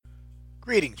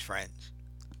Greetings, friends.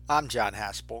 I'm John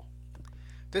Haspel.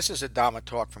 This is a Dhamma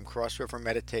talk from Cross River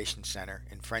Meditation Center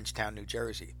in Frenchtown, New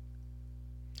Jersey.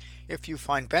 If you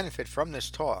find benefit from this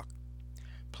talk,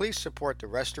 please support the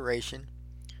restoration,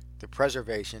 the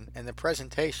preservation, and the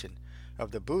presentation of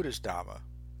the Buddha's Dhamma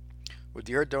with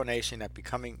your donation at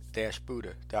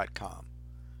becoming-buddha.com.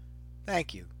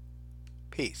 Thank you.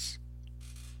 Peace.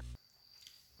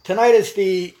 Tonight is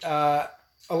the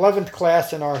 11th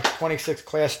class in our 26th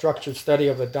class structured study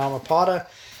of the Dhammapada.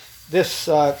 This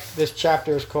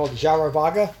chapter is called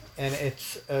Jaravagga, and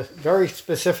it's a very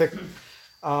specific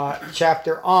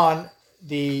chapter on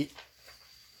the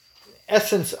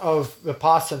essence of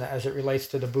Vipassana as it relates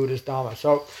to the Buddha's Dhamma.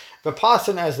 So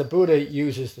Vipassana, as the Buddha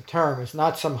uses the term, is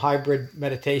not some hybrid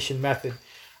meditation method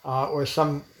or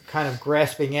some kind of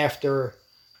grasping after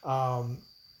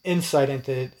insight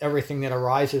into everything that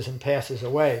arises and passes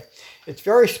away. It's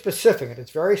very specific, and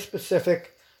it's very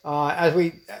specific as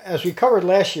we covered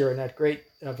last year in that great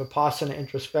Vipassana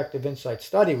introspective insight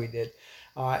study we did,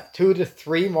 to the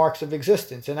three marks of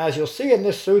existence. And as you'll see in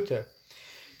this sutta,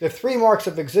 the three marks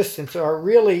of existence are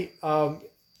really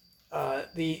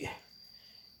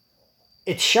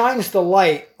it shines the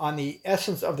light on the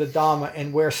essence of the Dhamma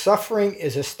and where suffering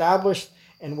is established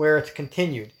and where it's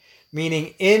continued,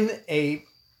 meaning in a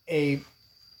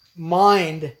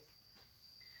mind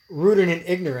rooted in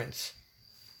ignorance,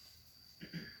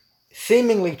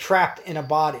 seemingly trapped in a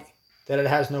body that it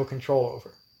has no control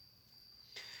over.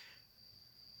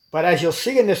 But as you'll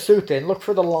see in this sutta, and look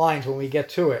for the lines when we get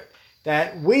to it,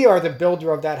 that we are the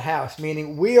builder of that house,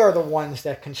 meaning we are the ones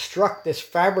that construct this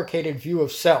fabricated view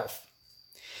of self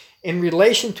in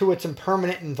relation to its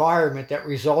impermanent environment that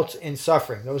results in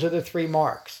suffering. Those are the three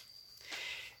marks.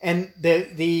 And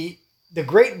the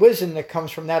great wisdom that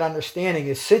comes from that understanding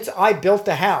is, since I built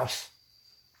the house,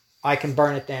 I can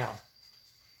burn it down.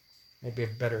 Maybe a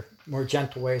better, more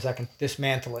gentle way is I can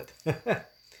dismantle it.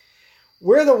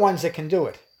 We're the ones that can do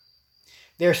it.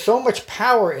 There's so much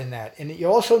power in that. And you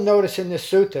also notice in this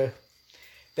sutta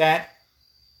that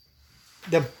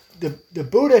the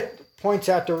Buddha points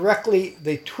out directly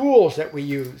the tools that we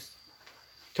use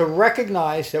to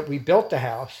recognize that we built the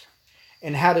house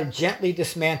and how to gently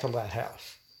dismantle that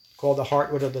house, called the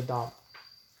heartwood of the Dhamma.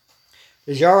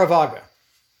 The Jaravagga.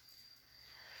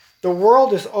 The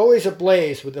world is always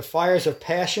ablaze with the fires of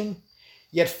passion,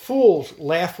 yet fools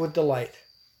laugh with delight.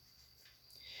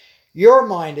 Your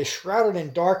mind is shrouded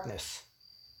in darkness.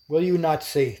 Will you not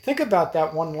see? Think about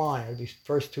that one line, or these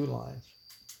first two lines.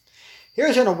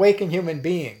 Here's an awakened human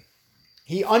being.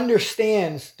 He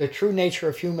understands the true nature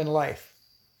of human life.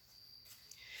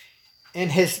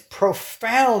 And his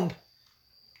profound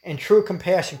and true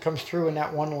compassion comes through in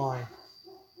that one line.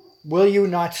 Will you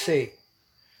not see?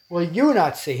 Will you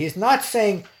not see? He's not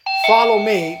saying, follow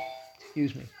me.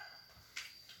 Excuse me.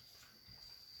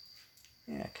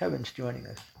 Yeah, Kevin's joining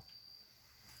us.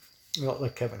 Well,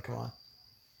 let Kevin come on.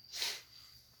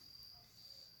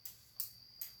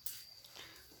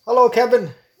 Hello,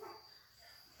 Kevin.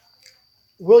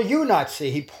 Will you not see?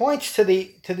 He points to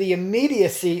the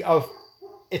immediacy of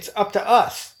it's up to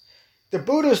us. The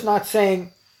Buddha's not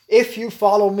saying, if you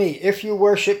follow me, if you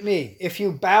worship me, if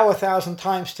you bow 1,000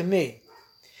 times to me,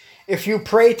 if you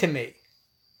pray to me.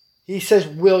 He says,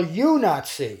 will you not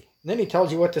see? And then he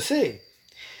tells you what to see.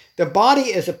 The body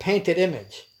is a painted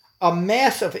image, a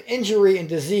mass of injury and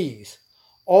disease,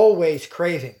 always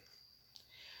craving.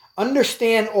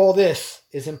 Understand all this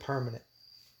is impermanent.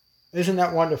 Isn't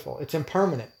that wonderful? It's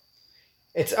impermanent.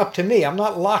 It's up to me. I'm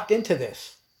not locked into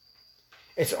this.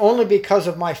 It's only because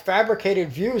of my fabricated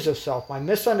views of self, my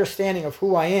misunderstanding of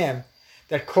who I am,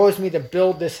 that caused me to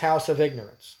build this house of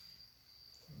ignorance.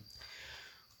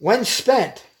 When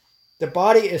spent, the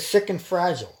body is sick and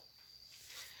fragile.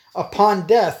 Upon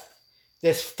death,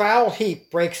 this foul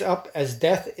heap breaks up, as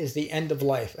death is the end of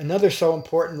life. Another so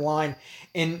important line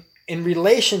in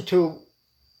relation to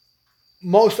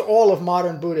most all of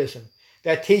modern Buddhism,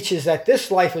 that teaches that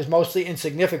this life is mostly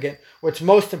insignificant. What's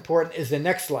most important is the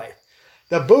next life.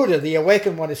 The Buddha, the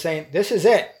awakened one, is saying, this is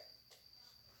it.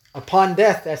 Upon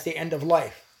death, that's the end of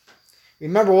life.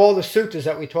 Remember all the suttas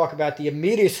that we talk about, the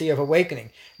immediacy of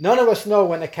awakening. None of us know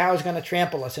when the cow is going to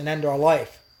trample us and end our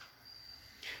life.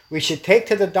 We should take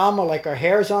to the Dhamma like our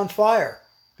hair is on fire,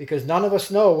 because none of us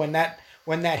know when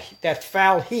that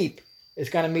foul heap is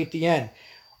going to meet the end.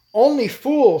 Only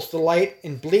fools delight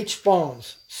in bleached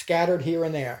bones scattered here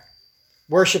and there,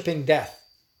 worshipping death.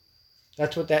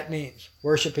 That's what that means,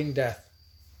 worshipping death.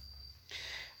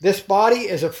 This body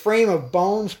is a frame of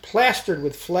bones plastered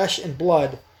with flesh and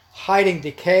blood, hiding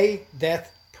decay,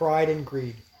 death, pride, and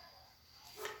greed.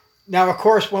 Now, of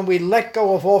course, when we let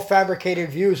go of all fabricated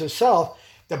views of self,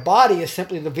 the body is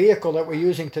simply the vehicle that we're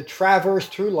using to traverse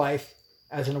through life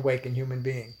as an awakened human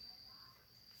being.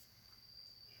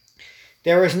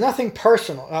 There is nothing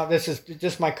personal. This is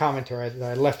just my commentary.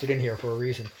 I left it in here for a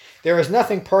reason. There is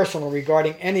nothing personal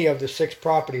regarding any of the 6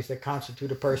 properties that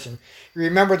constitute a person. You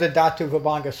remember the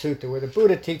Dhammapada Sutta, where the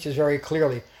Buddha teaches very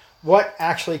clearly what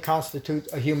actually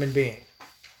constitutes a human being.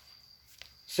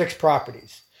 6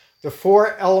 properties. The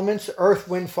 4 elements, earth,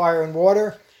 wind, fire, and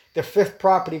water. The 5th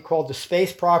property called the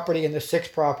space property, and the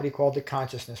 6th property called the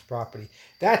consciousness property.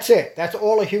 That's it. That's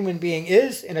all a human being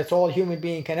is, and it's all a human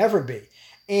being can ever be.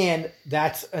 And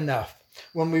that's enough.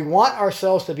 When we want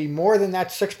ourselves to be more than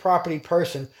that 6 property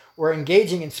person, we're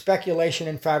engaging in speculation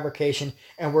and fabrication,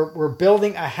 and we're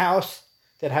building a house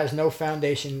that has no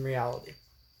foundation in reality.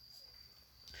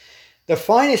 The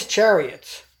finest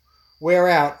chariots wear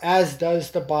out, as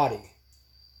does the body.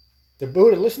 The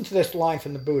Buddha, listen to this line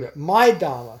from the Buddha. My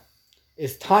Dhamma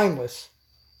is timeless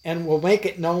and will make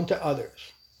it known to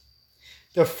others.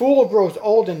 The fool grows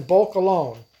old in bulk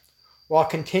alone, while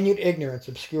continued ignorance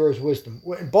obscures wisdom.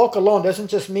 Bulk alone doesn't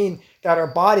just mean that our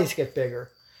bodies get bigger.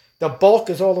 The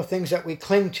bulk is all the things that we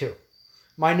cling to.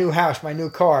 My new house, my new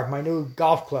car, my new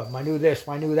golf club, my new this,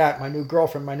 my new that, my new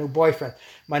girlfriend, my new boyfriend,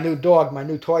 my new dog, my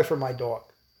new toy for my dog.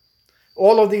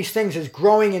 All of these things is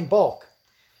growing in bulk.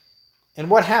 And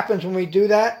what happens when we do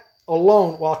that?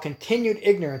 Alone, while continued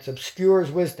ignorance obscures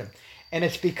wisdom. And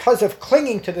it's because of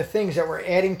clinging to the things that we're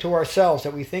adding to ourselves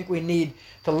that we think we need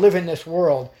to live in this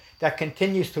world that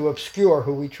continues to obscure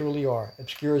who we truly are,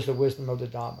 obscures the wisdom of the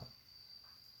Dhamma.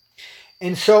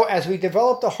 And so as we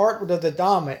develop the heartwood of the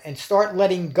Dhamma and start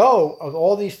letting go of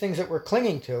all these things that we're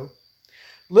clinging to,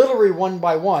 literally one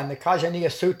by one, the Kajaniya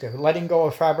Sutta, letting go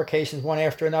of fabrications one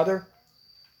after another,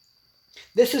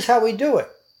 this is how we do it.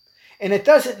 And it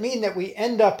doesn't mean that we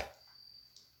end up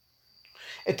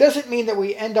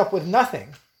with nothing.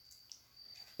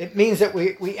 It means that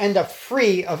we end up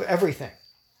free of everything.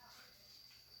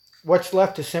 What's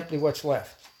left is simply what's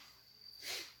left.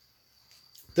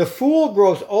 The fool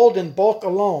grows old in bulk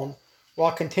alone,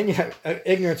 while continued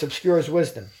ignorance obscures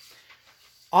wisdom.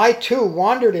 I too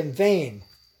wandered in vain,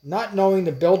 not knowing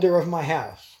the builder of my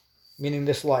house, meaning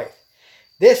this life.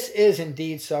 This is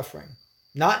indeed suffering,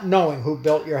 not knowing who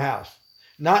built your house,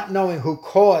 not knowing who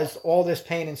caused all this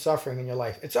pain and suffering in your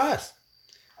life. It's us,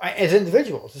 as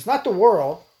individuals. It's not the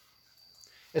world.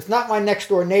 It's not my next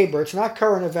door neighbor. It's not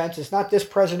current events. It's not this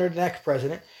president or the next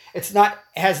president. It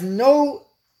has no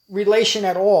relation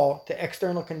at all to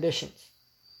external conditions.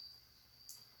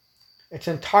 It's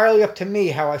entirely up to me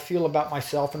how I feel about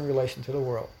myself in relation to the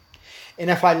world. And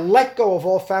if I let go of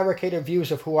all fabricated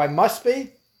views of who I must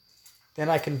be, then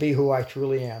I can be who I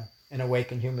truly am, an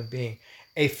awakened human being,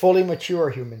 a fully mature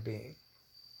human being.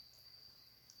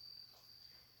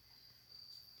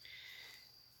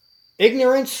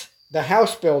 Ignorance, the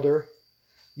house builder,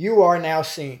 you are now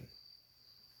seen.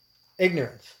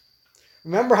 Ignorance.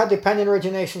 Remember how dependent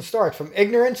origination starts. From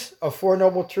ignorance of 4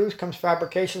 noble truths comes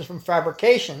fabrications. From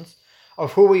fabrications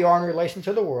of who we are in relation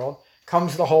to the world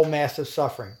comes the whole mass of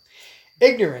suffering.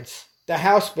 Ignorance, the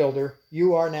house builder,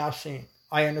 you are now seen.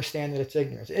 I understand that it's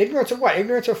ignorance. Ignorance of what?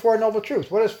 Ignorance of 4 noble truths.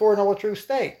 What does 4 noble truths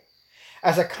state?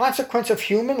 As a consequence of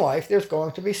human life, there's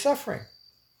going to be suffering.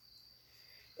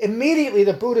 Immediately,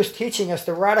 the Buddha is teaching us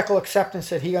the radical acceptance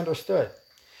that he understood.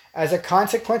 As a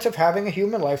consequence of having a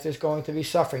human life, there's going to be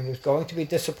suffering. There's going to be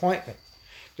disappointment.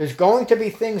 There's going to be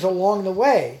things along the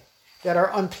way that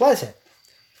are unpleasant.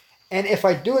 And if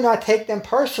I do not take them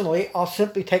personally, I'll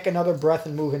simply take another breath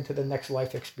and move into the next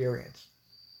life experience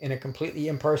in a completely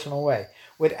impersonal way,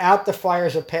 without the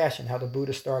fires of passion, how the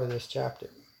Buddha started this chapter.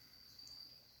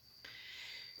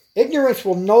 Ignorance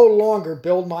will no longer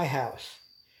build my house.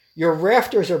 Your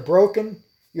rafters are broken,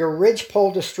 your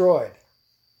ridgepole destroyed.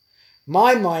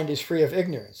 My mind is free of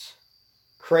ignorance.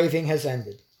 Craving has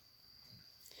ended.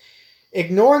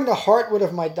 Ignoring the heartwood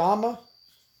of my Dhamma,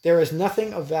 there is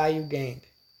nothing of value gained.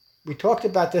 We talked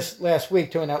about this last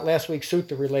week, too, and that last week's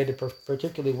sutta related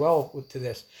particularly well to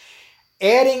this.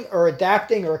 Adding or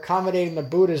adapting or accommodating the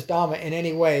Buddha's Dhamma in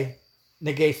any way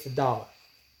negates the Dhamma.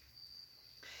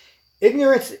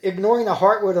 Ignorance, ignoring the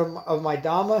heartwood of my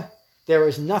Dhamma, there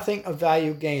is nothing of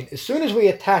value gained. As soon as we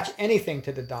attach anything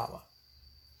to the Dhamma,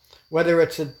 whether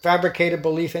it's a fabricated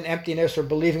belief in emptiness or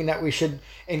believing that we should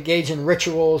engage in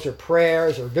rituals or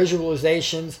prayers or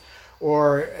visualizations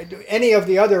or any of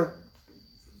the other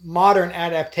modern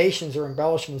adaptations or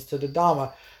embellishments to the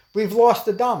Dhamma, we've lost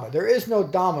the Dhamma. There is no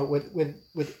Dhamma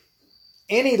with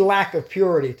any lack of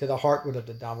purity to the heartwood of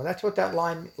the Dhamma. That's what that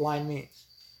line means.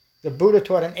 The Buddha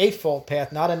taught an eightfold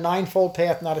path, not a ninefold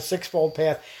path, not a sixfold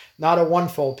path, not a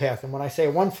onefold path. And when I say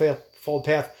onefold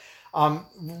path, I'm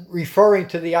referring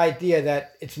to the idea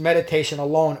that it's meditation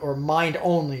alone or mind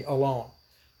only alone.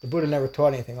 The Buddha never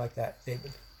taught anything like that,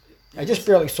 David. I just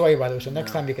barely saw you, by the way, so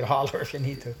next time you can holler if you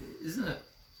need to. Isn't it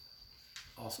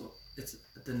also, it's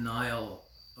a denial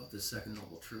of the second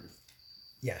noble truth?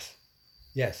 Yes.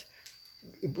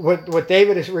 What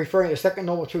David is referring to, second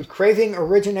noble truth, craving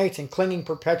originates and clinging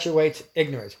perpetuates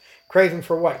ignorance. Craving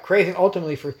for what? Craving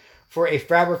ultimately for a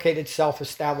fabricated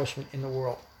self-establishment in the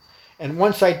world. And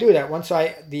once I do that, once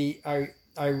I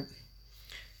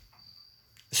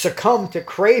succumb to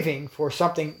craving for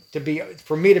something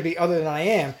for me to be other than I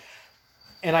am,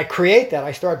 and I create that,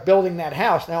 I start building that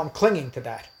house, now I'm clinging to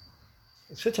that.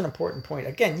 It's such an important point.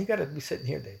 Again, you got to be sitting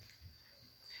here, Dave.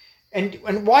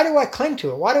 And why do I cling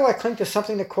to it? Why do I cling to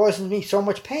something that causes me so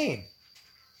much pain?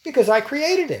 Because I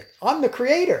created it. I'm the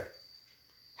creator.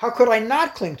 How could I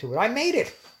not cling to it? I made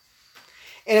it.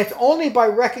 And it's only by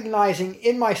recognizing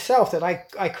in myself that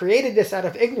I created this out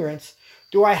of ignorance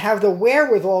do I have the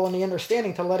wherewithal and the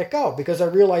understanding to let it go. Because I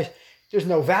realize there's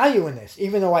no value in this.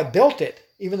 Even though I built it,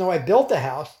 even though I built the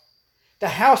house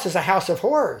is a house of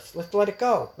horrors. Let's let it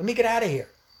go. Let me get out of here.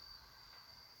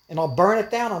 And I'll burn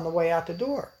it down on the way out the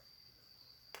door.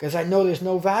 Because I know there's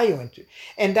no value in it.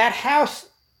 And that house,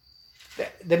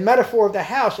 the metaphor of the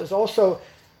house is also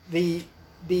the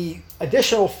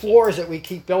additional floors that we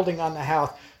keep building on the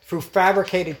house through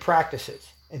fabricated practices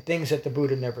and things that the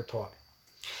Buddha never taught.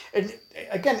 And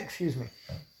again, excuse me.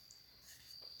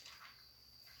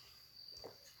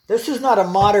 This is not a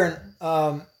modern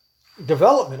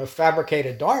development of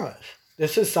fabricated dharmas.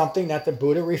 This is something that the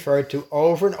Buddha referred to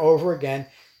over and over again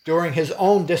during his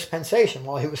own dispensation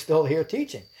while he was still here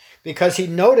teaching, because he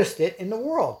noticed it in the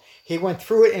world. He went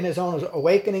through it in his own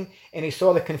awakening, and he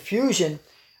saw the confusion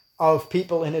of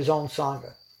people in his own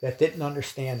Sangha that didn't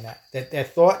understand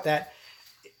that thought that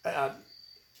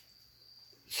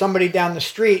somebody down the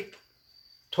street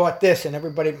taught this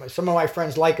and some of my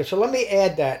friends like it. So let me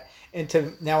add that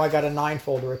into, now I got a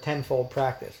ninefold or a tenfold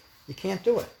practice. You can't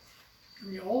do it.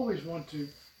 You always want to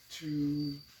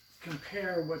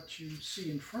compare what you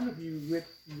see in front of you with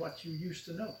what you used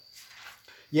to know.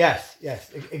 Yes,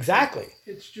 exactly.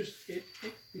 It's just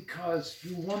because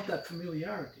you want that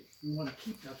familiarity. You want to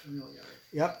keep that familiarity.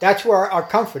 Yep, that's where our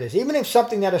comfort is. Even if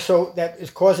something that is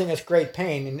causing us great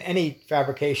pain, and any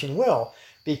fabrication will,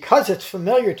 because it's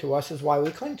familiar to us is why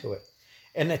we cling to it.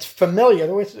 And it's familiar.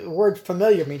 The word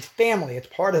familiar means family. It's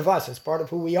part of us. It's part of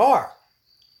who we are.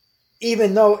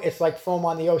 Even though it's like foam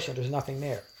on the ocean, there's nothing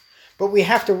there. But we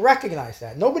have to recognize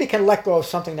that. Nobody can let go of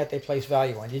something that they place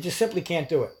value on. You just simply can't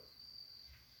do it.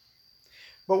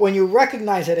 But when you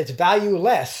recognize that it's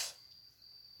valueless,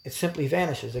 it simply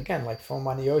vanishes, again, like foam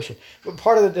on the ocean. But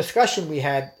part of the discussion we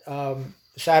had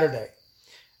Saturday,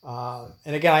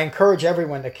 and again, I encourage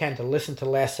everyone that can to listen to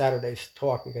last Saturday's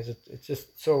talk, because it's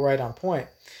just so right on point,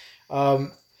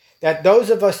 that those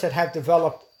of us that have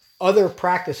developed other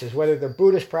practices, whether they're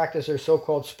Buddhist practices or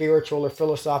so-called spiritual or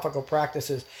philosophical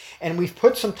practices, and we've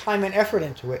put some time and effort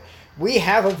into it, we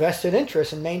have a vested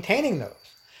interest in maintaining those.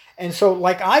 And so,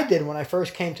 like I did when I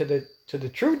first came to the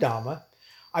true Dhamma,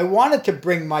 I wanted to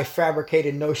bring my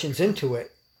fabricated notions into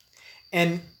it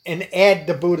and add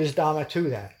the Buddha's Dhamma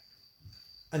to that,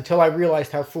 until I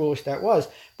realized how foolish that was,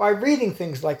 by reading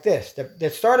things like this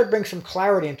that started to bring some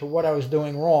clarity into what I was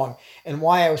doing wrong and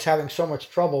why I was having so much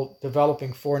trouble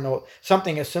developing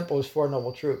something as simple as Four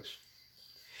Noble Truths.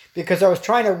 Because I was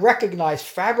trying to recognize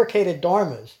fabricated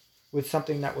dharmas with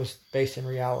something that was based in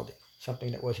reality,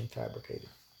 something that wasn't fabricated.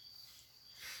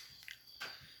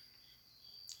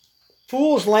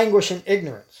 Fools languish in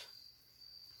ignorance.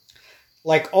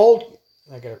 I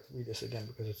gotta read this again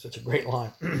because it's such a great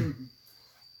line.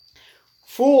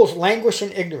 Fools languish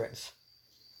in ignorance,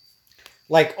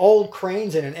 like old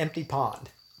cranes in an empty pond.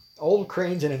 Old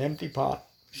cranes in an empty pond.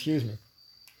 Excuse me.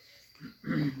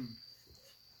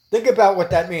 Think about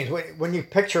what that means. When you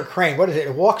picture a crane, what is it?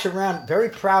 It walks around very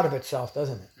proud of itself,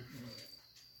 doesn't it?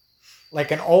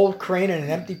 Like an old crane in an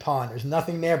empty pond. There's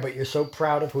nothing there, but you're so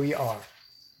proud of who you are.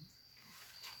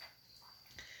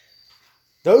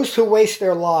 Those who waste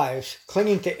their lives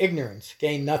clinging to ignorance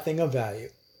gain nothing of value.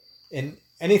 And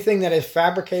anything that is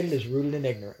fabricated is rooted in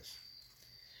ignorance.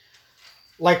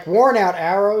 Like worn out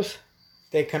arrows,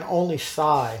 they can only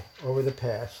sigh over the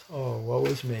past. Oh, woe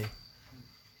is me.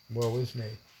 Woe is me.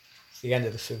 It's the end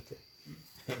of the sutta.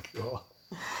 Thank you all.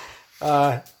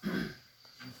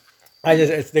 I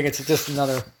think it's just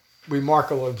another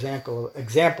remarkable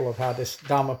example of how this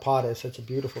Dhammapada is such a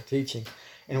beautiful teaching.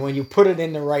 And when you put it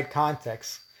in the right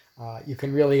context, you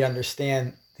can really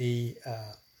understand the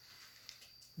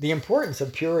importance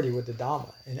of purity with the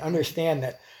Dhamma, and understand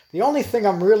that the only thing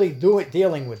I'm really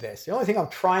dealing with this, the only thing I'm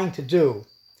trying to do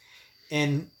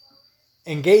in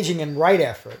engaging in right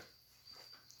effort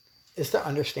is to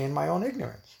understand my own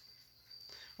ignorance.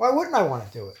 Why wouldn't I want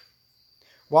to do it?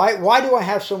 Why do I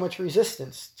have so much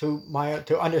resistance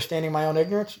to understanding my own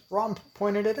ignorance? Ram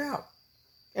pointed it out.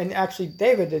 And actually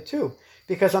David did too.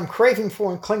 Because I'm craving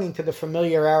for and clinging to the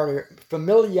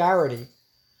familiarity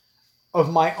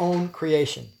of my own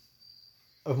creation,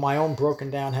 of my own broken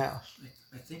down house.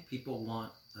 I think people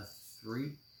want a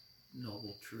 3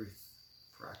 noble truth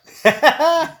practice.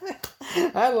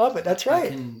 I love it. That's right.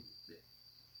 I can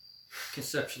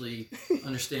conceptually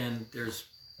understand there's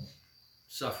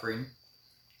suffering,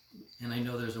 and I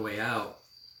know there's a way out,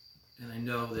 and I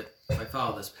know that if I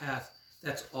follow this path,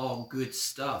 that's all good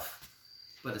stuff,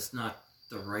 but it's not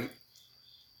the right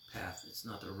path. It's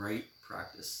not the right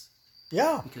practice.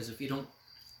 Yeah. Because if you don't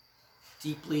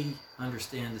deeply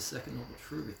understand the second noble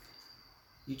truth,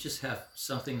 you just have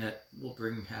something that will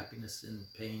bring happiness and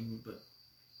pain, but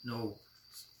no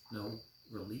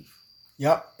relief.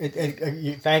 Yep.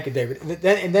 Thank you, David.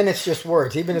 And then it's just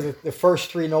words. Even if the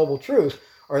first 3 noble truths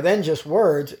are then just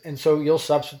words, and so you'll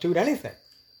substitute anything.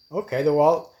 Okay,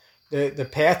 the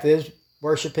path is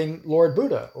worshiping Lord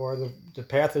Buddha, or the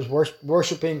path is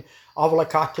worshiping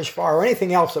Avalokiteshvara, or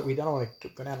anything else that we don't want to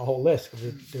go down the whole list,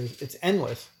 because it's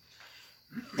endless.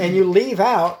 And you leave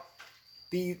out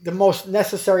the most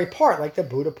necessary part, like the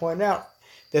Buddha pointed out.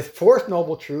 The 4th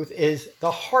noble truth is the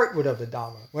heartwood of the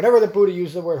Dhamma. Whenever the Buddha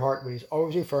uses the word heartwood, he's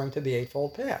always referring to the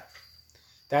Eightfold Path.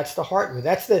 That's the heartwood.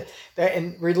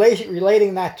 And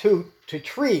relating that to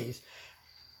trees.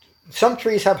 Some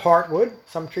trees have heartwood,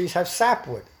 some trees have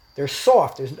sapwood. They're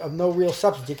soft, there's of no real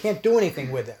substance. You can't do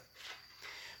anything with them.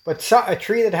 But a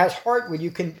tree that has heartwood,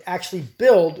 you can actually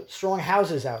build strong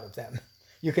houses out of them.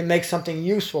 You can make something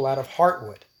useful out of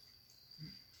heartwood.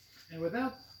 And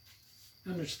without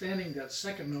understanding that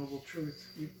second noble truth,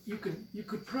 you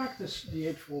could practice the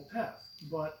Eightfold Path,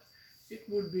 but it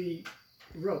would be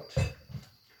rote.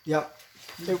 Yep.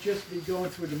 You'd just be going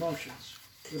through the motions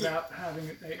without having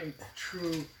a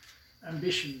true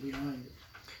ambition behind it.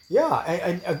 Yeah,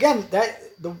 and again,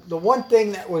 the one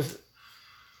thing that was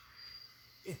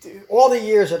all the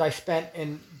years that I spent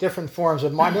in different forms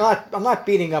of I'm not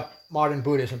beating up modern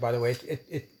Buddhism, by the way.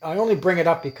 I only bring it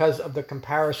up because of the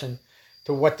comparison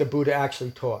to what the Buddha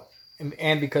actually taught,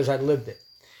 and because I lived it.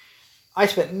 I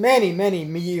spent many, many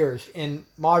years in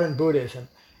modern Buddhism,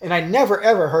 and I never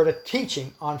ever heard a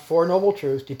teaching on 4 noble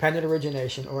truths, dependent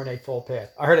origination, or an Eightfold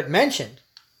Path. I heard it mentioned,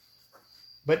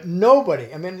 but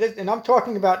nobody. I mean, and I'm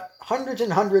talking about hundreds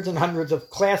and hundreds and hundreds of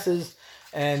classes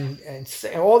and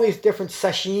all these different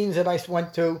sessions that I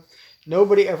went to.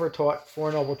 Nobody ever taught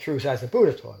 4 noble truths as the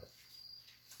Buddha taught it,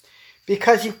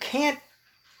 because you can't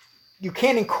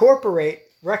incorporate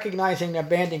recognizing,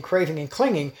 abandoning, craving, and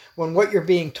clinging when what you're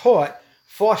being taught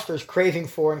fosters craving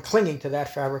for and clinging to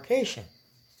that fabrication.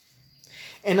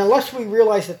 And unless we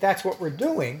realize that that's what we're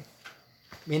doing,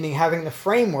 meaning having the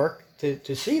framework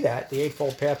to see that, the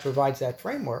Eightfold Path provides that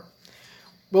framework,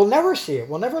 we'll never see it.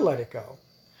 We'll never let it go.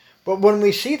 But when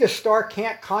we see the stark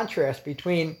contrast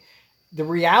between the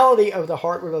reality of the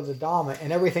heartwood of the Dhamma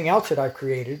and everything else that I've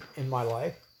created in my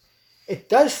life, it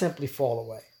does simply fall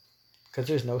away, because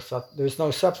there's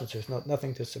no substance, there's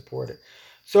nothing to support it.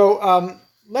 So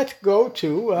let's go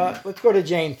to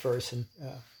Jane first. And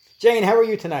Jane, how are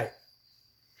you tonight?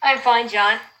 I'm fine,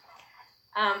 John.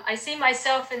 I see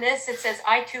myself in this. It says,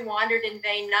 I too wandered in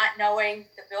vain, not knowing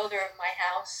the builder of my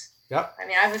house. Yep. I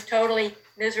mean, I was totally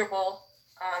miserable.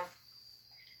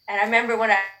 And I remember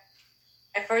when I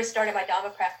first started my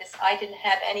Dhamma practice, I didn't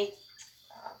have any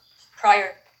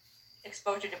prior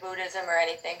exposure to Buddhism or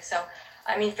anything. So,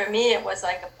 I mean, for me, it was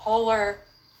like a polar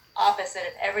opposite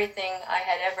of everything I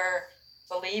had ever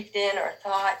believed in or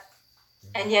thought.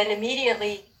 And yet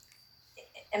immediately,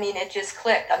 I mean, it just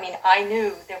clicked. I mean, I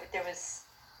knew there was,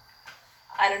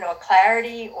 I don't know, a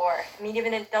clarity, or, I mean,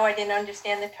 even though I didn't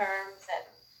understand the terms, and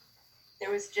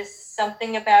there was just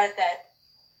something about it that,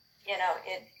 you know,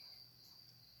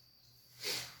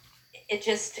 it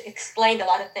just explained a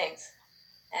lot of thit's.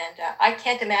 And I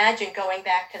can't imagine going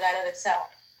back to that other self.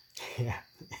 Yeah,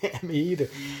 me either.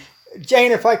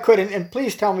 Jane, if I could, and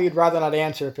please tell me you'd rather not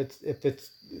answer if it's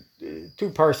too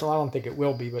personal. I don't think it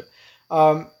will be, but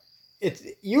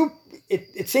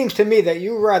it seems to me that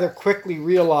you rather quickly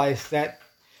realized that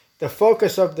the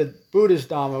focus of the Buddha's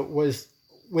Dhamma was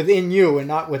within you and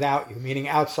not without you, meaning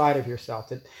outside of yourself.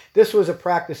 That this was a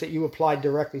practice that you applied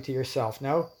directly to yourself.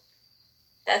 No?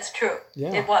 That's true.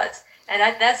 Yeah. It was. And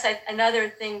that's another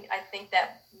thing I think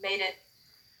that made it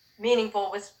meaningful,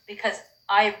 was because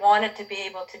I wanted to be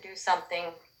able to do something.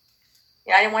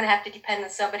 I didn't want to have to depend on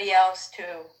somebody else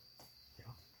to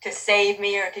save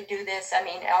me or to do this. I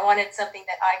mean, I wanted something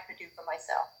that I could do for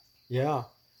myself. Yeah.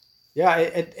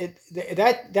 Yeah,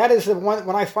 that is the one.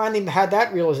 When I finally had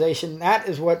that realization, that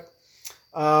is what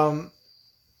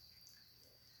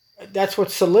that's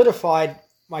what solidified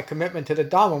my commitment to the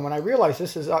Dhamma. When I realized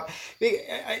this is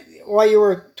while you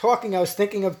were talking, I was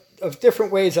thinking of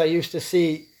different ways I used to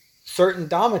see certain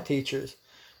Dhamma teachers,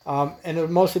 and it was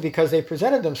mostly because they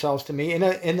presented themselves to me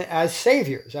as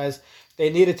saviors, as they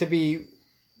needed to be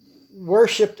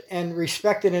worshipped and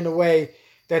respected in a way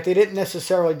that they didn't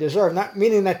necessarily deserve. Not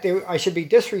meaning that I should be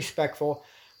disrespectful,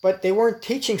 but they weren't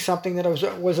teaching something that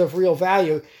was of real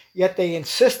value, yet they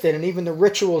insisted, and even the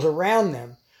rituals around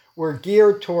them were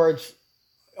geared towards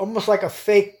almost like a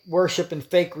fake worship and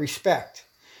fake respect.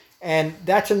 And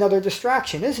that's another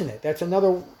distraction, isn't it?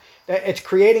 It's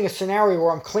creating a scenario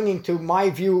where I'm clinging to my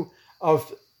view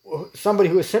of somebody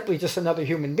who is simply just another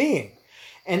human being.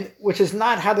 And which is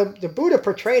not how the Buddha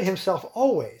portrayed himself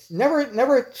always.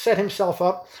 Never set himself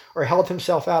up or held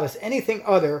himself out as anything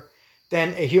other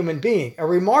than a human being, a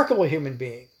remarkable human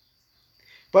being.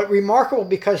 But remarkable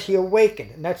because he awakened.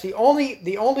 And that's the only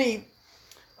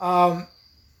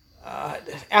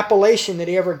appellation that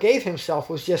he ever gave himself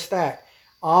was just that.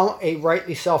 I'm a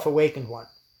rightly self-awakened one.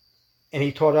 And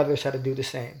he taught others how to do the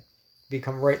same.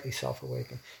 Become rightly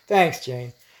self-awakened. Thanks,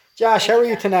 Jane. Josh, how are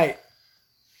you tonight?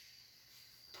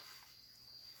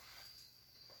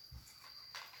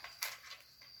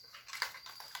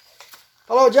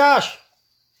 Hello, Josh.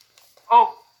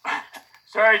 Oh,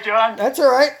 sorry, John. That's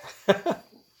all right.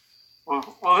 Well,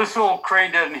 this old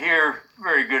crane doesn't hear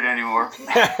very good anymore.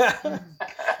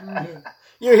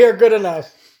 You hear good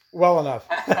enough, well enough.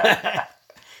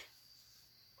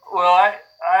 Well, I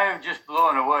am just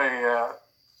blown away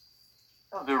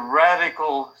of the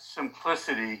radical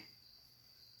simplicity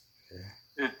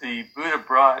that the Buddha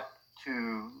brought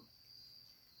to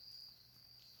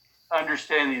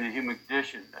understanding the human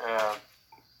condition.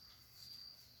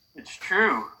 It's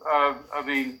true. I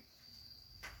mean,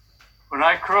 when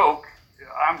I croak,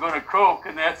 I'm going to croak,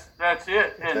 and that's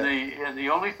it. Okay. And the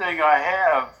only thing I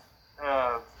have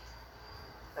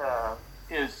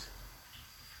is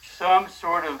some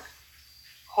sort of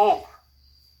hope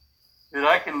that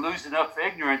I can lose enough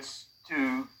ignorance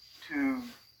to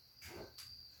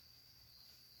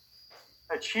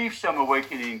achieve some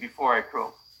awakening before I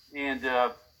croak. And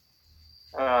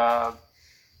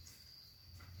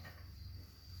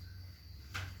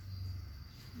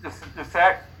the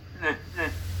fact that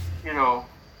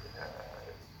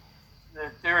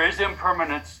that there is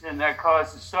impermanence and that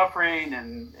causes suffering,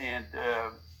 and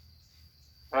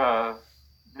that I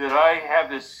have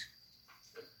this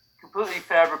completely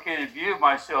fabricated view of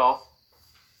myself,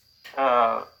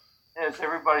 as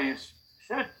everybody has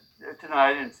said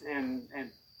tonight and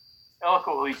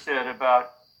eloquently said,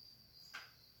 about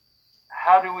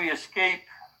how do we escape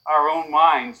our own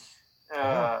minds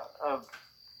of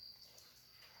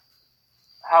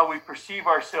how we perceive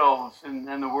ourselves and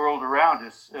the world around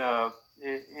us.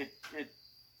 It's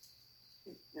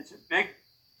a big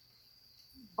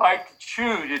bite to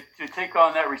chew to take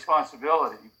on that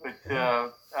responsibility. But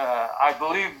I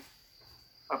believe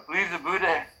the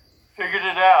Buddha figured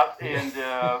it out, and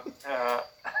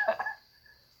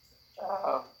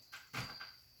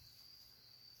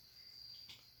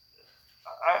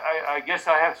I guess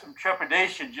I have some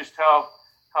trepidation just how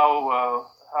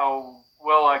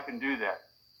well I can do that.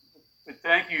 But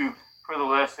thank you for the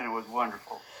lesson. It was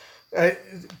wonderful.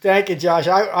 Thank you, Josh.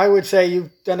 I would say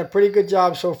you've done a pretty good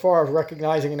job so far of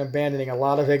recognizing and abandoning a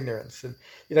lot of ignorance. And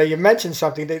you mentioned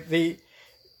something that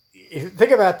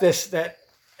think about this: that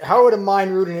how would a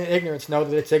mind rooted in ignorance know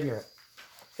that it's ignorant?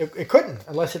 It couldn't,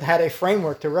 unless it had a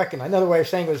framework to recognize. Another way of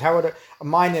saying it was, how would a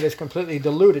mind that is completely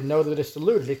deluded know that it's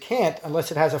deluded? It can't, unless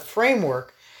it has a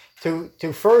framework to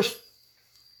first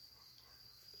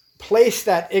place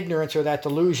that ignorance or that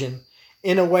delusion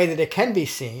in a way that it can be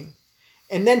seen,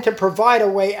 and then to provide a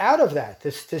way out of that,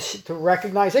 to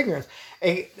recognize ignorance.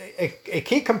 A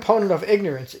key component of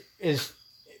ignorance is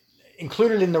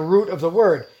included in the root of the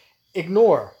word,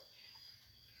 ignore.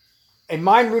 A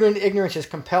mind rooted in ignorance is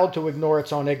compelled to ignore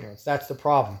its own ignorance. That's the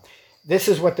problem. This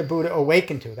is what the Buddha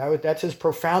awakened to. That's his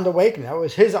profound awakening. That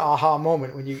was his aha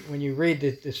moment when you read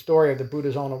the story of the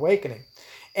Buddha's own awakening.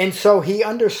 And so he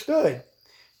understood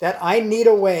that I need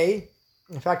a way.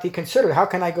 In fact, he considered, how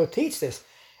can I go teach this?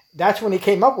 That's when he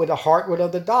came up with the heartwood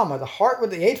of the Dhamma. The heartwood,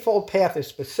 the Eightfold Path, is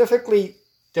specifically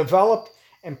developed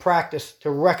and practice to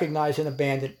recognize and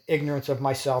abandon ignorance of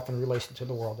myself in relation to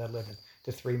the world I live in.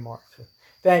 The 3 marks. So,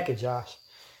 thank you, Josh.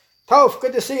 Toph,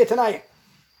 good to see you tonight.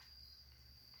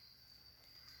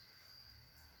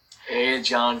 Hey,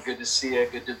 John. Good to see you.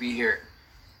 Good to be here.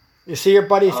 You see your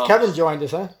buddy Kevin joined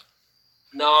us, huh?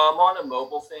 No, I'm on a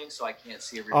mobile thing, so I can't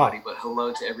see everybody. But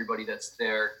hello to everybody that's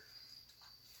there.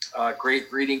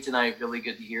 Great reading tonight. Really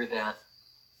good to hear that.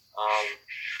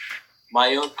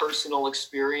 My own personal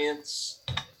experience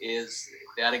is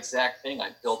that exact thing.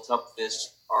 I built up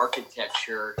this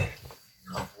architecture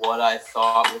of what I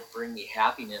thought would bring me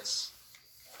happiness,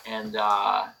 and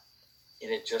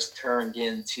it just turned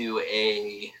into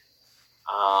a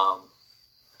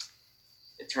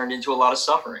lot of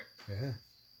suffering in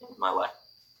my life.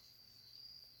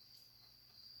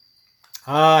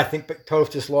 I think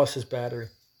Toph just lost his battery.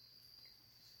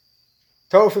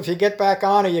 Toph, if you get back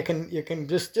on, or you can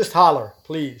just holler,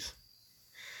 please.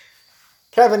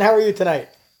 Kevin, how are you tonight?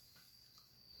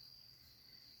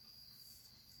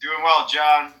 Doing well,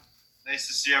 John. Nice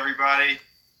to see everybody.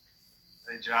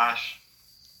 Hey, Josh.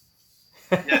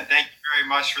 Yeah, thank you very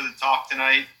much for the talk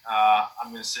tonight. I'm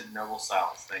going to sit in noble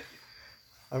silence. Thank you.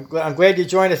 I'm glad you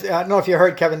joined us. I don't know if you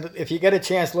heard, Kevin. If you get a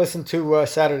chance, listen to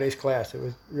Saturday's class. It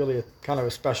was really kind of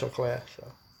a special class.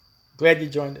 So glad you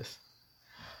joined us.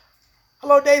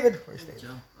 Hello, David. Where's David?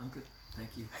 John, I'm good. Thank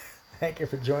you. Thank you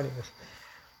for joining us.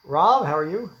 Rob, how are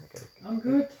you? I'm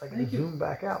good. I can zoom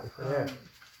back out before that.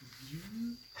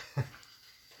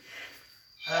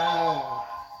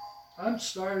 I'm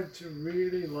starting to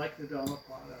really like the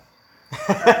Dhammapada.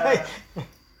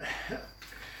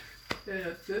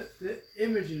 The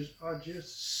images are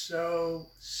just so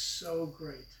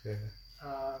great. Yeah.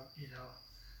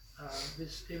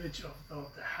 This image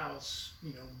of the house,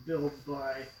 built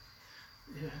by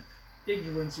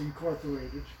Ignorance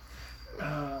Incorporated,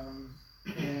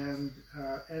 and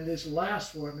this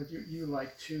last one that you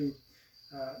like too,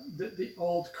 the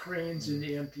old cranes in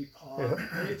the empty pond.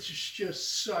 Yeah. It's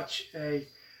just such a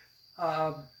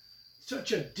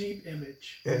deep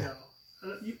image. Yeah.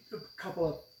 A couple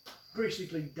of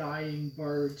basically dying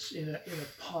birds in a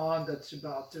pond that's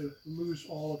about to lose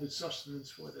all of its sustenance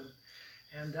for them,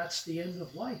 and that's the end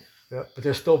of life. Yeah, but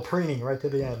they're still preening right to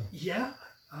the end. Yeah,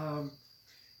 and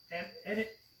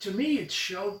it, to me it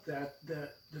showed that the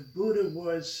Buddha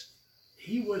was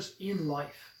in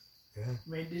life. Yeah. I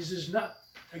mean, this is not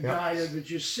a guy that was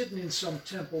just sitting in some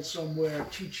temple somewhere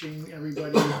teaching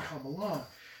everybody to come along.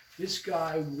 This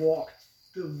guy walked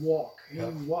the walk. He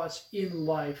was in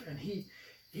life, and he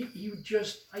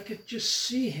just, I could just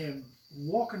see him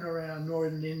walking around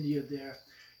northern India there,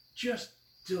 just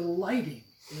delighting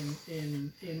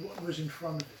in what was in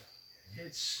front of him.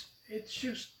 It's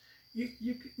just,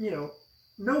 you know,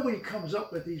 nobody comes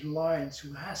up with these lines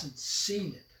who hasn't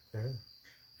seen it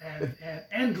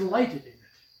and delighted in it.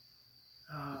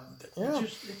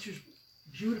 It's just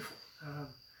beautiful.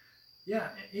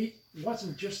 He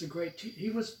wasn't just a great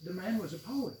teacher. The man was a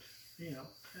poet. You know,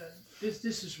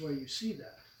 this is where you see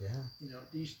that. Yeah. You know,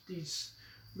 these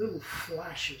little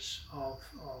flashes of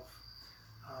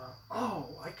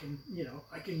I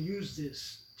can use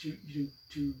this to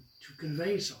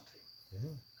convey something. Yeah.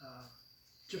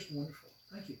 Just wonderful.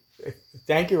 Thank you.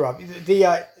 Thank you, Rob.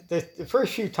 The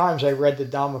first few times I read the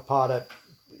Dhammapada,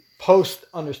 post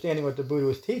understanding what the Buddha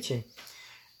was teaching,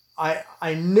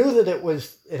 I knew that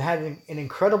it had an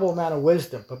incredible amount of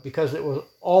wisdom, but because it was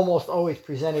almost always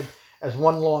presented as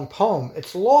one long poem,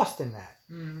 it's lost in that.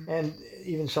 Mm-hmm. And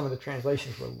even some of the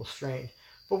translations were a little strange.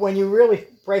 But when you really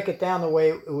break it down the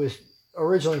way it was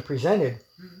originally presented,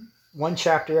 one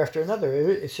chapter after another,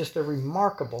 it's just a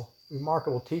remarkable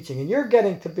teaching. And you're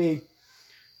getting to be, I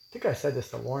think I said this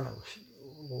to Lorna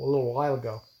a little while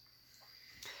ago.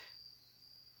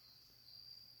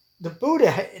 The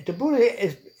Buddha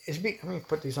is let me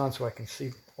put these on so I can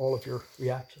see all of your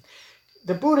reaction.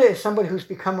 The Buddha is somebody who's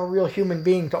become a real human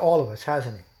being to all of us,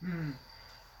 hasn't he? Mm.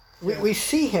 We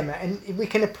see him and we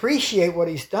can appreciate what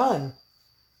he's done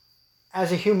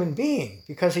as a human being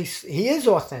because he is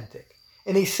authentic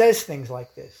and he says things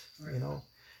like this, right. You know,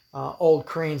 old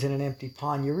cranes in an empty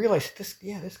pond. You realize this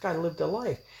guy lived a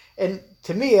life. And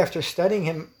to me, after studying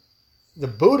him, the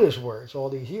Buddha's words all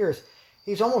these years,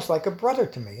 he's almost like a brother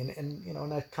to me, and you know, in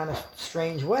that kind of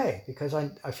strange way, because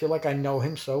I feel like I know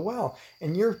him so well,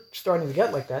 and you're starting to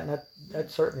get like that, and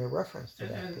that's certainly a reference to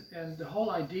that. And the whole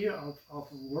idea of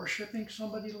worshiping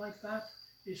somebody like that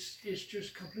is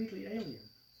just completely alien.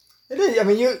 It is. I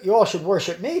mean, you all should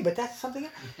worship me, but that's something.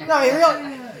 No, I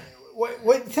mean,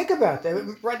 really, think about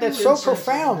that. Right, that's so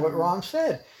profound what Ram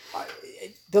said.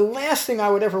 The last thing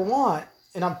I would ever want,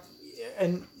 and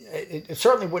it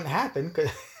certainly wouldn't happen,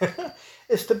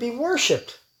 is to be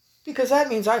worshipped. Because that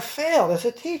means I've failed as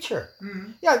a teacher.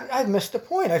 Mm-hmm. Yeah, I've missed the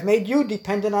point. I've made you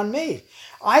dependent on me.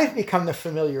 I've become the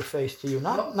familiar face to you,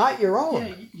 not your own.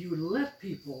 Yeah, you let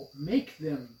people make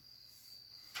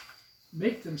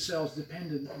themselves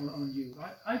dependent on you.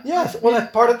 Yes, well,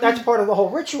 that's part of the whole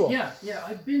ritual. Yeah,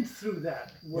 I've been through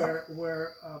that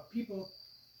where people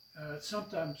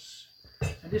sometimes,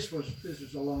 and this was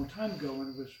a long time ago,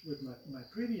 and it was with my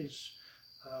previous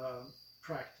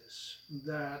practice,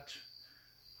 that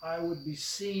I would be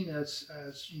seen as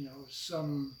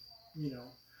some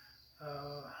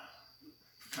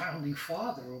founding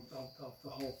father of the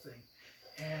whole thing,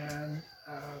 and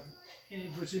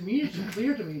it was immediately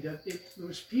clear to me that it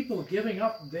was people giving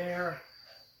up their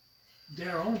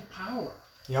own power.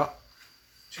 Yeah.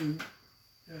 To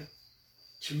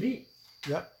me.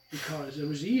 Yeah. Because it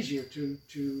was easier to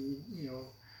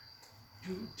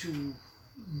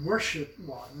worship,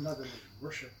 well, not that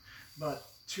worship, but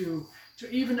to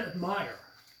even admire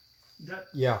that.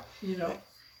 Yeah.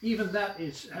 Even that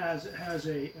has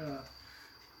a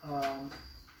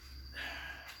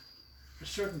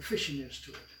certain fishiness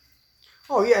to it.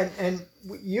 Oh yeah, and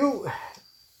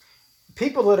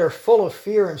people that are full of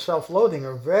fear and self-loathing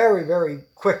are very, very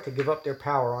quick to give up their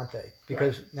power, aren't they?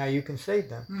 Because now you can save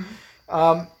them.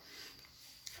 Mm-hmm.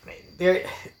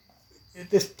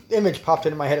 This image popped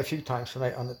into my head a few times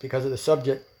tonight because of the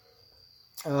subject.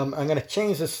 I'm going to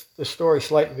change the story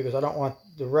slightly because I don't want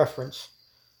the reference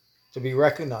to be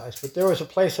recognized. But there was a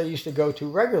place I used to go to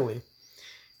regularly,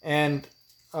 and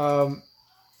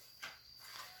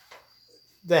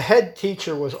the head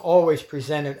teacher was always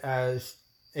presented as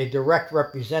a direct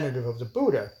representative of the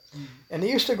Buddha. Mm-hmm. And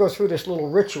they used to go through this little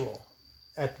ritual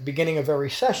at the beginning of every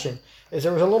session.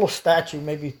 There was a little statue,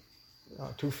 maybe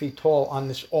 2 feet tall, on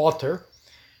this altar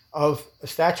of a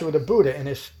statue of the Buddha in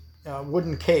this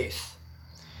wooden case.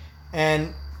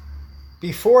 And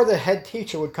before the head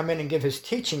teacher would come in and give his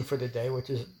teaching for the day, which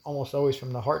is almost always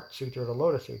from the Heart Sutra or the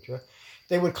Lotus Sutra,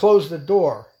 they would close the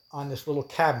door on this little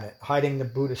cabinet hiding the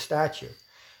Buddha statue.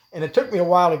 And it took me a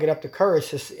while to get up the courage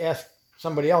to ask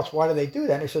somebody else, why do they do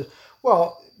that? And he says,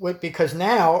 well, because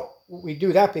now we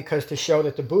do that because to show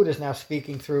that the Buddha is now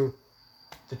speaking through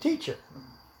the teacher.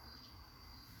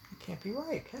 It can't be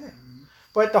right, can it?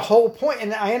 But the whole point,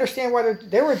 and I understand why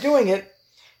they were doing it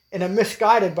in a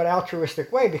misguided but altruistic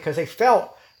way, because they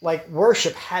felt like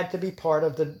worship had to be part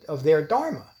of their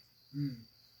dharma. Mm.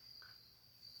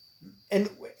 And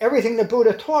everything the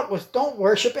Buddha taught was don't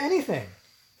worship anything.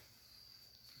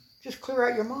 Just clear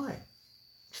out your mind.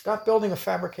 Stop building a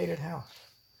fabricated house.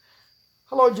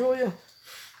 Hello, Julia.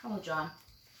 Hello, John.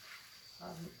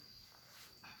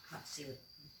 Let's see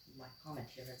my comment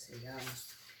here. Let's see.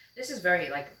 This is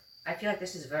very I feel like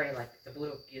this is very the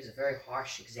Buddha gives a very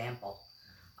harsh example.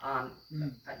 And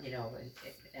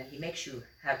he makes you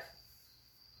have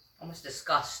almost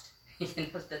disgust.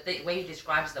 The way he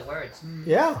describes the words.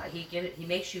 Yeah. He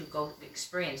makes you go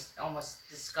experience almost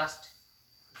disgust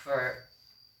for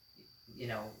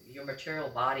your material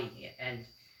body and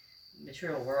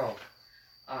material world.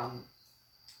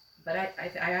 But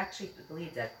I actually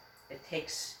believe that it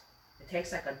takes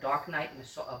like a dark night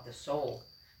of the soul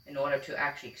in order to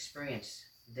actually experience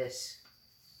this.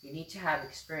 You need to have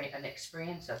an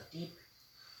experience of deep,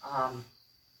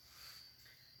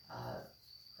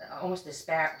 almost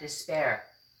despair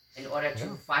in order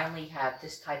to finally have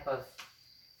this type of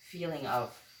feeling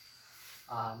of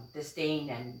disdain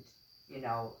and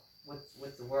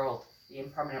with the world, the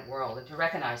impermanent world, and to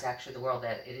recognize actually the world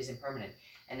that it is impermanent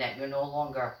and that you're no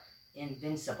longer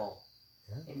invincible.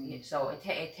 So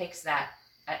it takes that.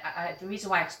 The reason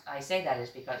why I say that is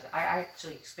because I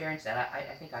actually experienced that.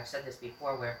 I think I've said this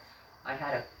before, where I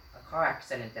had a car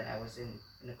accident and I was in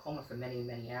a coma for many,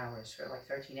 many hours, for like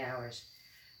 13 hours,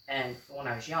 and when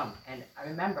I was young. And I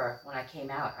remember when I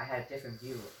came out, I had a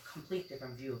complete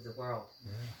different view of the world.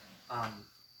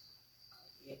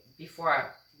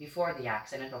 Before the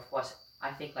accident, of course,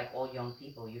 I think like all young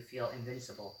people, you feel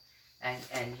invincible,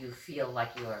 and you feel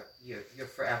like you're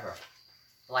forever.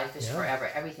 Life is forever.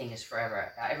 Everything is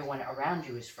forever. Everyone around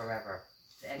you is forever,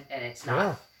 and it's not.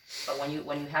 Yeah. But when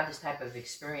you have this type of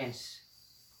experience,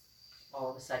 all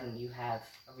of a sudden you have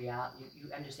a reality.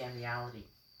 You understand reality,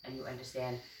 and you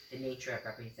understand the nature of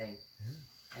everything.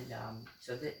 And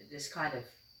so this kind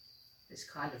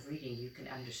of reading you can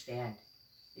understand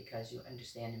because you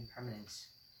understand impermanence.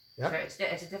 Yep. So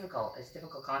it's a difficult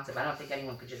concept. I don't think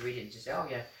anyone could just read it and just say, oh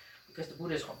yeah. Because the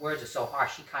Buddha's words are so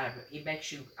harsh, he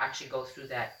makes you actually go through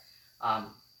that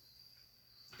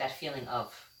that feeling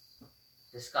of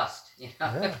disgust,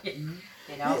 Yeah.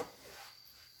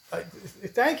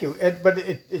 Thank you. But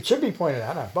it should be pointed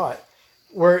out, not but,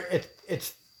 where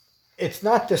it's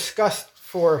not discussed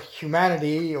for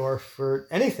humanity or for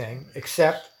anything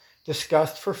except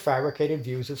discussed for fabricated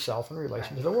views of self in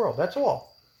relation to the world. That's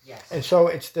all. Yes. And so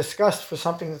it's discussed for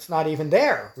something that's not even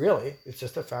there, really. It's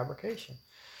just a fabrication.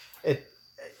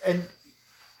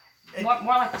 More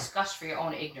like disgust for your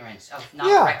own ignorance of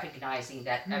not recognizing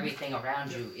that everything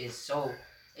around you is so,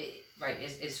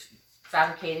 is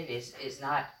fabricated, is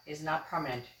not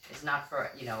permanent, is not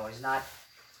for, is not,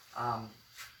 I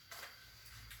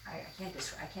can't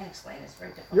explain it. It's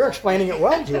very difficult. You're explaining it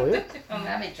well, Julia. I'm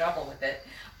having trouble with it,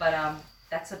 but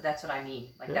that's what I mean,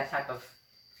 like that type of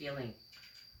feeling.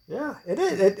 Yeah, it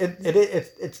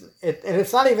is.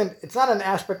 It's not an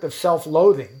aspect of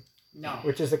self-loathing. No.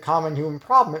 Which is a common human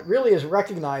problem. It really is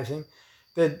recognizing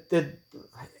and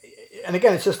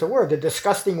again, it's just a word, the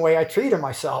disgusting way I treated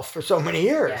myself for so many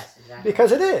years. Yes, exactly.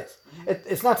 Because it is.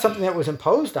 It's not something that was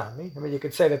imposed on me. I mean, you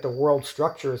could say that the world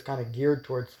structure is kind of geared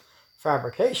towards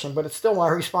fabrication, but it's still my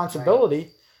responsibility.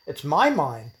 Right. It's my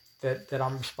mind that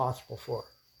I'm responsible for.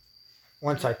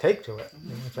 Once I take to it,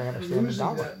 once I understand the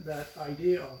Dhamma. That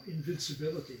idea of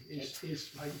invincibility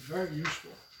is like very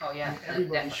useful. Oh yeah,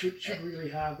 everybody should really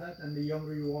have that, and the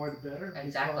younger you are, the better.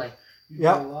 Exactly. You do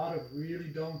a lot of really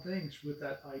dumb things with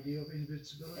that idea of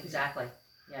invincibility. Exactly.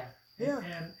 Yeah.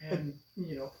 And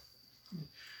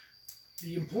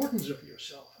the importance of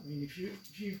yourself. I mean, if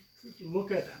you look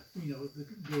at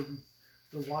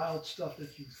the wild stuff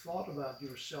that you thought about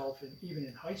yourself, even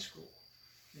in high school,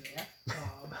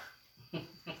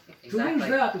 Exactly. To lose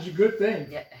that is a good thing.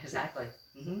 Yeah, exactly.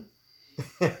 Mm-hmm.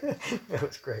 That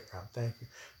was great, Rob. Thank you.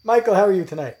 Michael, how are you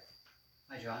tonight?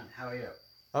 Hi, John. How are you?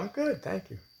 I'm good. Thank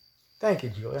you. Thank you,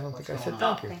 Julie. I don't think I said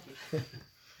thank you. Thank you.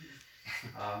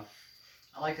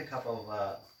 I liked a couple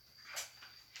of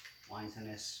lines in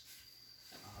this.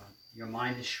 Your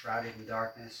mind is shrouded in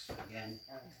darkness. Again.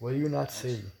 Will you not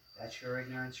see? That's your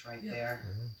ignorance right there.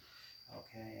 Mm-hmm.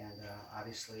 Okay, and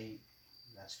obviously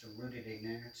that's the rooted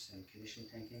ignorance and conditioned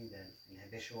thinking, the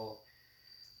habitual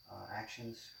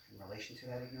actions in relation to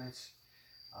that ignorance.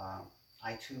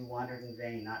 I too wandered in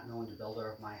vain, not knowing the builder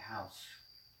of my house.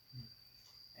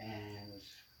 And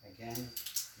again,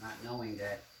 not knowing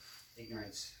that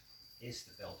ignorance is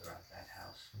the builder of that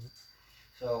house.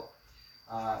 So,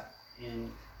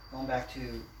 in going back to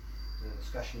the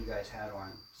discussion you guys had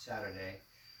on Saturday,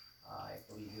 I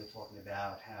believe you were talking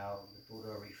about how the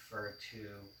Buddha referred to,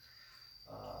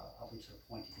 up until the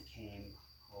point he became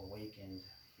awakened,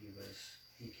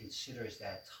 he considers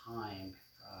that time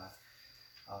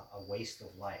a waste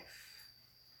of life.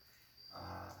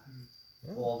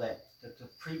 All that the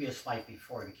previous life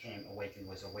before he became awakened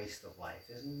was a waste of life,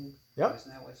 isn't that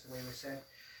what's the way it was said?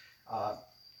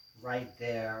 Right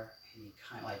there, he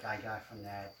kind of like I got from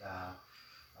that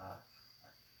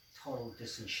total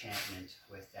disenchantment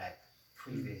with that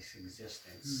previous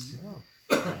existence.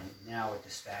 And now a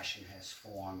dispassion has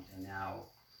formed, and now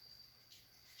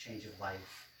change of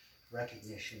life,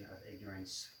 recognition of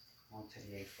ignorance onto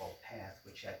the Eightfold Path,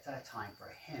 which at that time for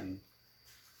him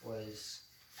was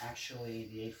actually,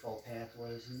 the Eightfold Path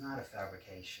was not a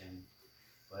fabrication,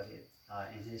 but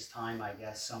in his time, I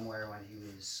guess, somewhere when he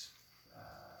was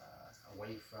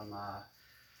away from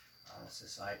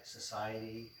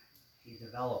society, he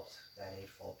developed that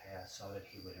Eightfold Path so that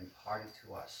he would impart it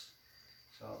to us.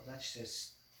 So that's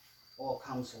just all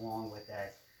comes along with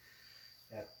that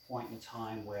point in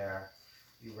time where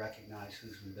you recognize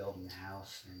who's been building the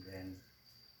house, and then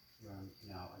you're,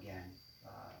 again,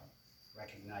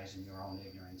 recognizing your own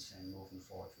ignorance and moving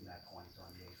forward from that point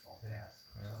on the Eightfold Path.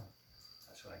 So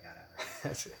that's what I got out of it.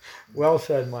 That's it. Well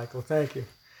said, Michael. Thank you.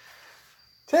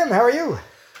 Tim, how are you?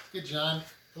 Good, John.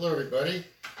 Hello, everybody.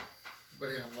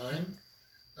 Everybody online.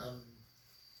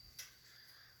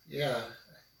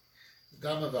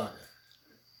 Dhammapada.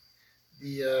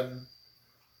 The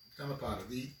Dhammapada.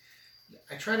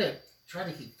 I try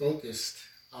to keep focused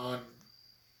on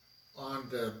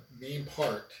the main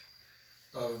part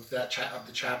of that of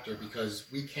the chapter, because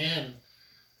we can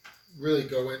really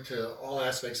go into all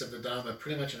aspects of the Dhamma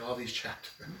pretty much in all these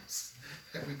chapters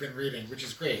that we've been reading, which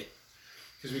is great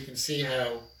because we can see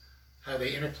how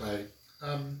they interplay.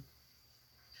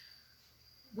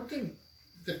 One thing,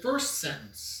 the first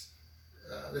sentence,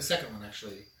 the second one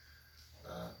actually,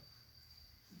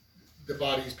 the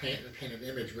body's painted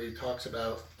image, where he talks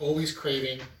about always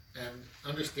craving and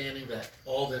understanding that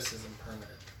all this is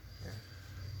impermanent.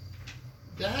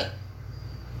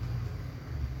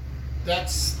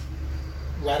 That's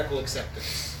radical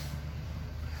acceptance,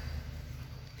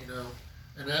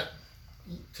 and that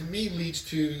to me leads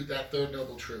to that third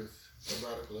noble truth, the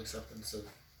radical acceptance of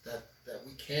that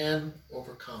we can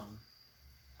overcome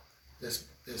this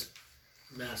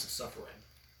massive suffering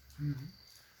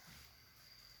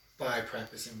by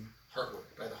practicing Heartwood,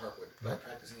 by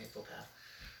practicing Eightfold Path.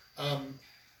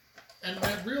 And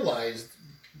I realized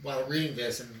while reading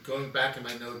this and going back in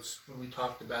my notes when we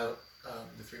talked about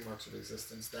the 3 marks of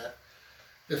existence, that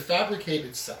the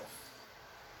fabricated self,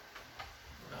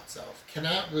 not self,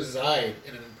 cannot reside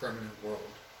in an impermanent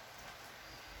world.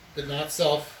 The not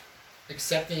self,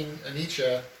 accepting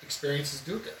anicca, experiences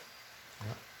dukkha.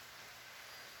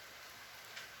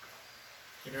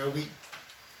 You know, the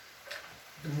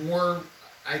more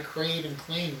I crave and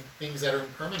claim things that are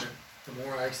impermanent, the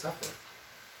more I suffer.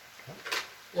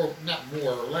 Or not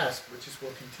more or less, but just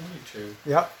will continue to.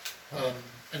 Yep.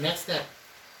 And that's that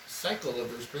cycle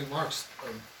of those 3 marks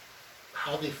of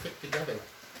how they fit together,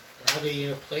 and how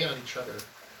they play on each other,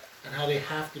 and how they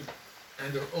have to,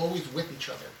 and they're always with each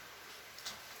other.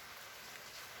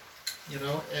 You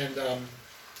know, and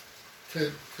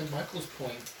to Michael's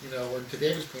point, or to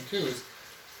David's point too, is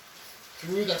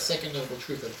through that second noble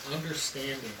truth of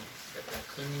understanding that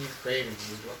clinging and craving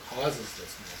is what causes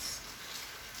this mess,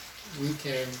 we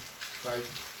can, by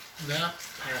not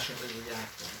passionately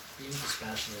reacting, being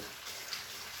dispassionate,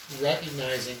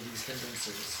 recognizing these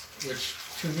hindrances, which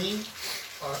to me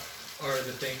are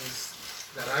the things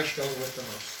that I struggle with the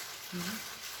most.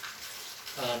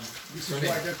 This is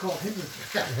why they're called hindrances.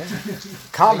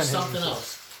 Common There's something hindrances.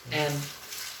 else. And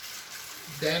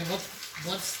then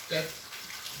once that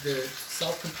the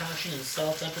self-compassion and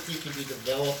self-empathy can be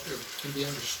developed or can be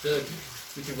understood,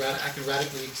 I can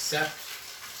radically accept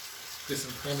this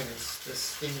impermanence,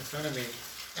 this thing in front of me,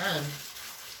 and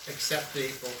accept the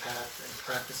Eightfold Path and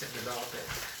practice it and develop it.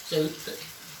 So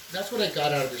that's what I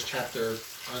got out of this chapter.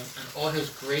 And all his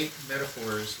great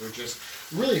metaphors were just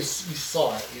really, you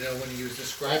saw it, when he was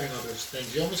describing all those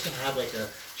things. You almost can have like a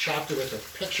chapter with a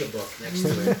picture book next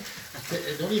to it.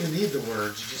 You don't even need the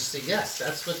words. You just say, yes,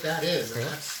 that's what that is. And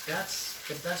that's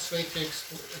the best way to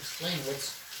explain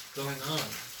what's going on.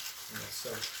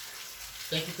 So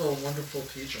thank you for a wonderful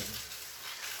teaching.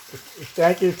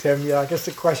 Thank you, Tim. Yeah, I guess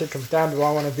the question comes down to, do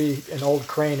I want to be an old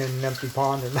crane in an empty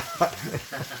pond or not?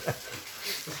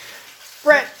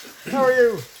 Brett, how are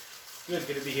you? Good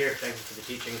to be here. Thank you for the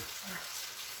teaching.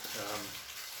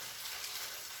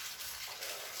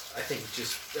 I think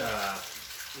just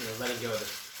letting go of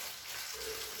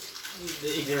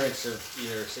the ignorance of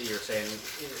say you're saying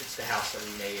it's the house that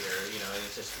we made, or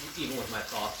it's just even with my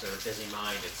thoughts or a busy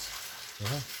mind, it's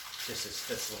just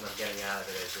that's what I'm getting out of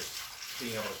it, is just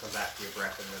being able to come back to your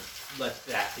breath and then let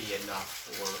that be enough,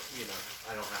 or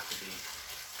I don't have to be.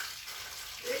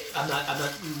 I'm not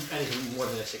anything more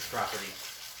than a sick property,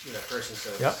 person.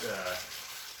 So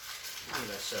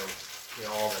so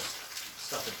all the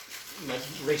stuff that my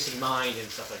racing mind and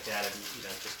stuff like that, and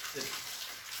just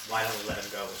why don't we let them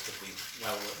go? Is because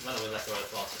why don't we let go of the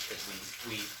thoughts? Is because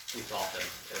we thought them.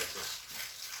 And it's just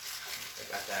I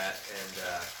got that, and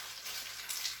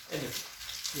I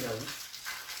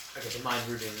guess the mind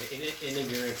rooted in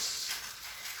ignorance.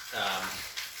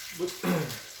 With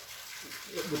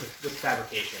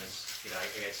fabrications, I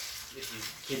guess if you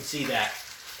can see that,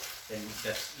 then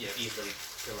that's easily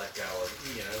to let go, or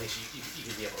at least you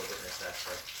can be able to witness that,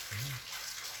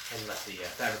 and let the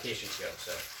fabrications go.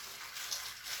 So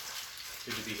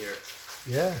good to be here.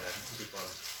 Yeah. Keep on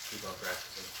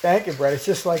practicing. Thank you, Brett. It's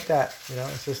just like that.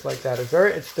 It's just like that.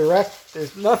 It's direct.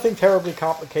 There's nothing terribly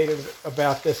complicated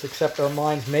about this except our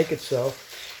minds make it so.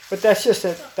 But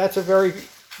that's a very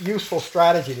useful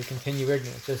strategy to continue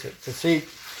ignorance, is it? To see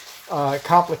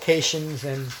complications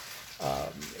and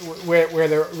where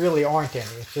there really aren't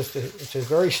any. It's a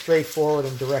very straightforward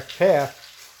and direct path,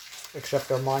 except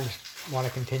our minds want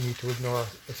to continue to ignore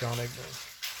its own ignorance.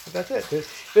 But that's it.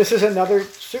 This is another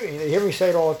sutra. You hear me say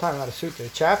it all the time, not a sutra, a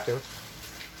chapter,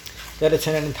 that it's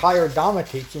an entire Dhamma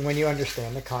teaching when you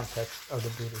understand the context of the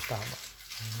Buddha's Dhamma.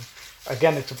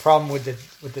 Again, it's a problem with the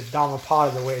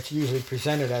Dhammapada, the way it's usually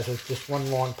presented as just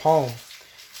one long poem.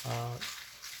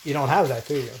 You don't have that,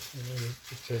 do you?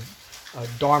 It's a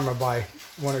Dharma by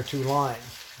 1 or 2 lines.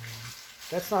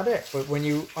 That's not it. But when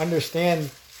you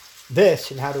understand this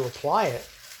and how to apply it,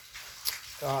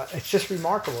 it's just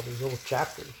remarkable, these little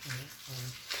chapters.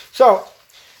 So,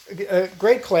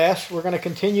 great class. We're going to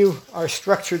continue our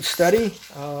structured study.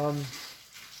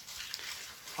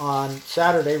 On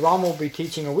Saturday, Ram will be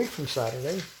teaching a week from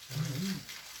Saturday,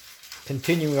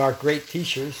 continuing our great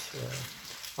teachers.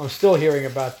 I'm still hearing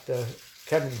about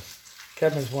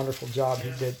Kevin's wonderful job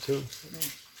he did too.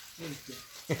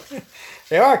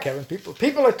 They are, Kevin.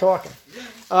 People are talking.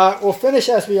 We'll finish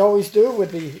as we always do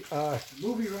with the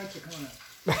movie rights are coming up.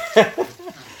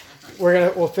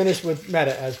 we'll finish with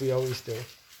metta as we always do.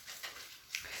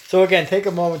 So again, take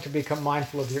a moment to become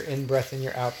mindful of your in-breath and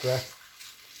your out-breath.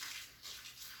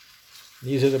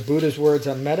 These are the Buddha's words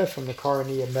on metta from the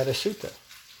Karaniya Metta Sutta.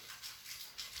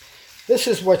 This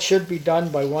is what should be done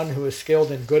by one who is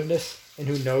skilled in goodness and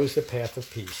who knows the path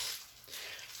of peace.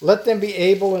 Let them be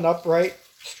able and upright,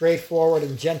 straightforward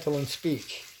and gentle in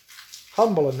speech,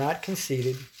 humble and not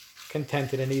conceited,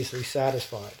 contented and easily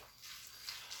satisfied,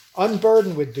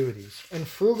 unburdened with duties and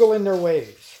frugal in their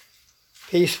ways,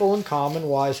 peaceful and calm and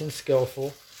wise and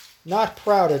skillful, not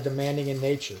proud or demanding in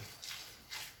nature.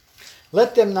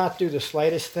 Let them not do the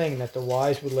slightest thing that the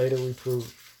wise would later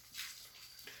reprove.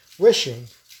 Wishing,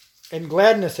 in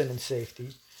gladness and in safety,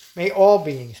 may all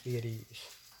beings be at ease.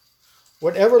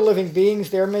 Whatever living beings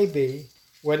there may be,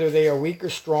 whether they are weak or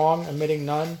strong, omitting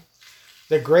none,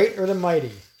 the great or the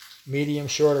mighty, medium,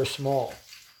 short, or small,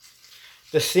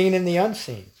 the seen and the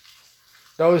unseen,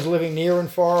 those living near and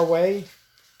far away,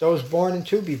 those born and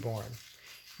to be born,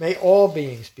 may all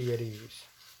beings be at ease.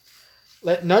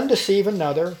 Let none deceive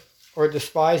another or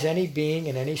despise any being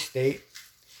in any state.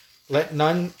 Let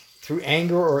none through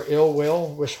anger or ill will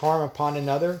wish harm upon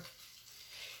another.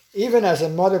 Even as a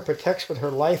mother protects with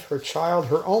her life her child,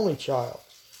 her only child,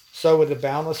 so with a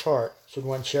boundless heart should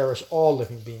one cherish all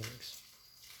living beings.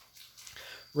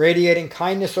 Radiating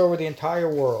kindness over the entire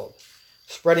world,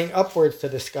 spreading upwards to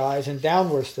the skies and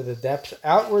downwards to the depths,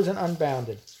 outwards and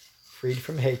unbounded, freed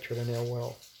from hatred and ill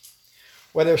will.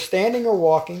 Whether standing or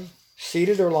walking,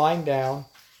 seated or lying down,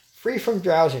 free from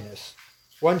drowsiness,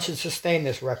 one should sustain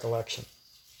this recollection.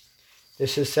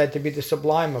 This is said to be the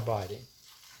sublime abiding.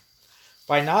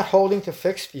 By not holding to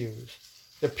fixed views,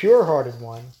 the pure-hearted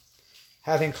one,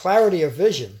 having clarity of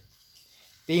vision,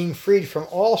 being freed from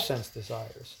all sense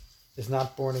desires, is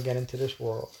not born again into this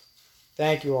world.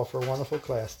 Thank you all for a wonderful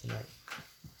class tonight.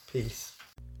 Peace.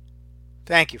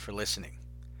 Thank you for listening.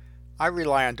 I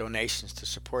rely on donations to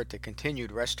support the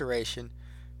continued restoration,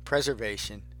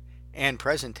 preservation, and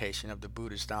presentation of the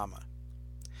Buddha's Dhamma.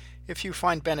 If you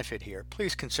find benefit here,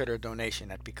 please consider a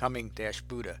donation at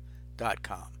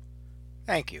becoming-buddha.com.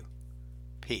 Thank you.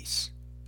 Peace.